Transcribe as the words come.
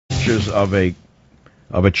pictures of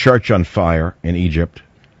a church on fire in Egypt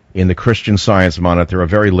in the Christian Science Monitor, a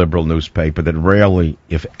very liberal newspaper that rarely,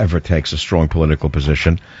 if ever, takes a strong political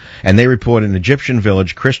position. And they report in an Egyptian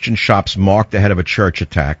village, Christian shops marked ahead of a church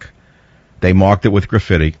attack. They marked it with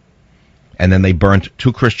graffiti, and then they burnt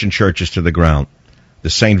 2 Christian churches to the ground.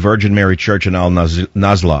 The St. Virgin Mary Church in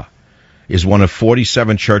Al-Nazla is one of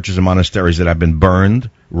 47 churches and monasteries that have been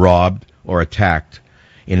burned, robbed, or attacked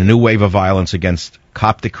in a new wave of violence against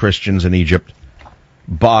Coptic Christians in Egypt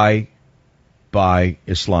by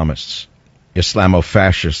Islamists,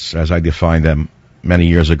 Islamofascists, as I defined them many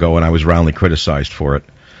years ago, and I was roundly criticized for it.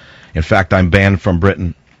 In fact, I'm banned from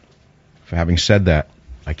Britain for having said that.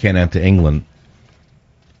 I can't enter England.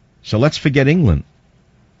 So let's forget England.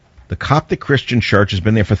 The Coptic Christian Church has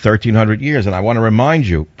been there for 1,300 years, and I want to remind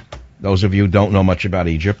you, those of you who don't know much about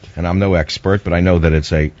Egypt, and I'm no expert, but I know that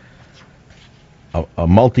it's a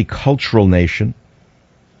multicultural nation,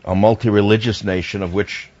 a multi-religious nation of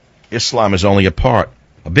which Islam is only a part,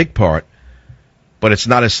 a big part, but it's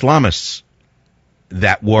not Islamists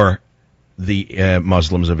that were the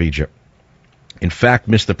Muslims of Egypt. In fact,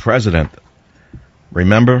 Mr. President,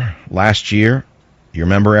 remember last year, you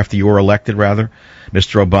remember after you were elected, rather,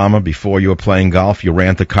 Mr. Obama, before you were playing golf, you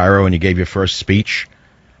ran to Cairo and you gave your first speech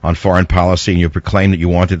on foreign policy and you proclaimed that you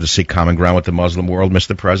wanted to seek common ground with the Muslim world,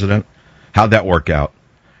 Mr. President? How'd that work out?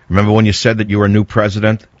 Remember when you said that you were a new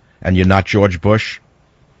president and you're not George Bush?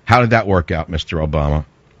 How did that work out, Mr. Obama?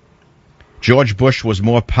 George Bush was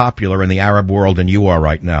more popular in the Arab world than you are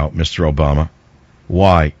right now, Mr. Obama.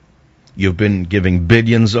 Why? You've been giving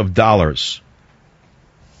billions of dollars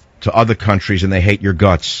to other countries and they hate your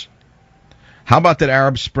guts. How about that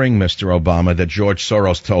Arab Spring, Mr. Obama, that George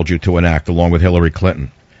Soros told you to enact along with Hillary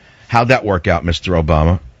Clinton? How'd that work out, Mr.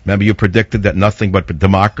 Obama? Remember you predicted that nothing but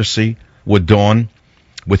democracy would dawn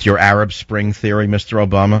with your Arab Spring theory, Mr.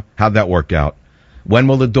 Obama? How'd that work out? When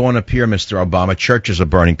will the dawn appear, Mr. Obama? Churches are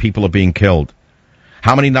burning. People are being killed.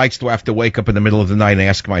 How many nights do I have to wake up in the middle of the night and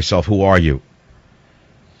ask myself, who are you?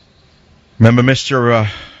 Remember Mr.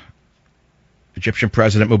 Egyptian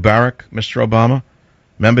President Mubarak, Mr. Obama?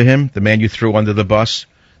 Remember him? The man you threw under the bus?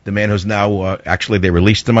 The man who's now, actually they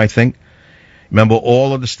released him, I think. Remember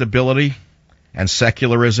all of the stability and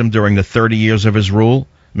secularism during the 30 years of his rule,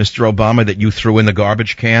 Mr. Obama, that you threw in the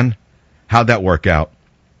garbage can? How'd that work out?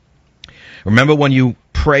 Remember when you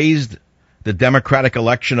praised the democratic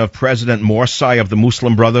election of President Morsi of the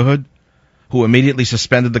Muslim Brotherhood, who immediately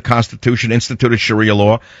suspended the Constitution, instituted Sharia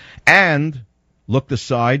law, and looked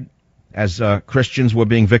aside as Christians were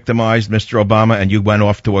being victimized, Mr. Obama, and you went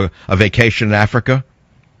off to a vacation in Africa?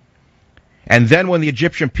 And then when the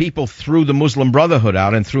Egyptian people threw the Muslim Brotherhood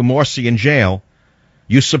out and threw Morsi in jail,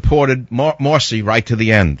 you supported Morsi right to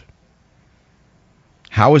the end.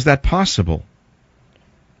 How is that possible?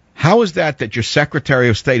 How is that your Secretary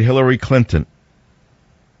of State, Hillary Clinton,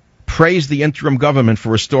 praised the interim government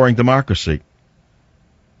for restoring democracy?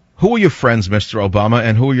 Who are your friends, Mr. Obama,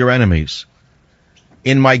 and who are your enemies?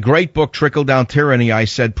 In my great book, Trickle-Down Tyranny, I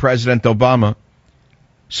said President Obama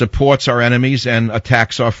supports our enemies and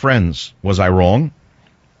attacks our friends. Was I wrong?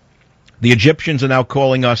 The Egyptians are now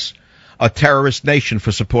calling us a terrorist nation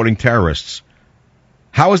for supporting terrorists.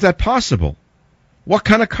 How is that possible? What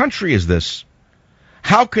kind of country is this?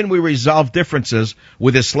 How can we resolve differences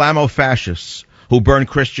with Islamofascists who burn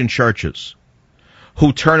Christian churches,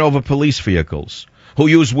 who turn over police vehicles, who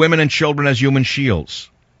use women and children as human shields,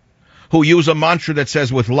 who use a mantra that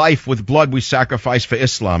says, with life, with blood, we sacrifice for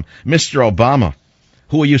Islam? Mr. Obama,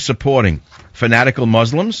 who are you supporting? Fanatical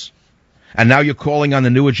Muslims? And now you're calling on the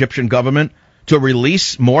new Egyptian government to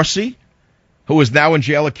release Morsi, who is now in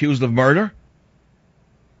jail accused of murder?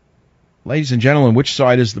 Ladies and gentlemen, which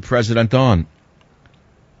side is the president on?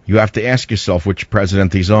 You have to ask yourself which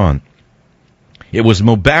president he's on. It was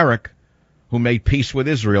Mubarak who made peace with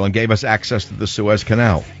Israel and gave us access to the Suez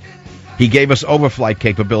Canal. He gave us overflight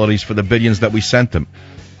capabilities for the billions that we sent him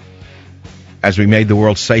as we made the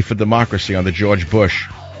world safe for democracy under George Bush.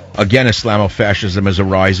 Again, Islamofascism is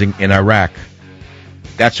arising in Iraq.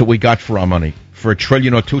 That's what we got for our money. For $1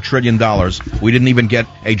 trillion or $2 trillion, we didn't even get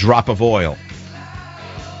a drop of oil.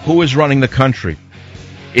 Who is running the country?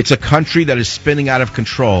 It's a country that is spinning out of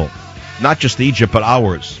control. Not just Egypt, but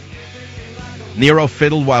ours. Nero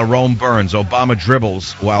fiddled while Rome burns. Obama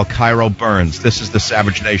dribbles while Cairo burns. This is the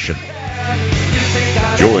Savage Nation.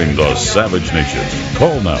 Join the Savage Nation.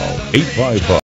 Call now, 855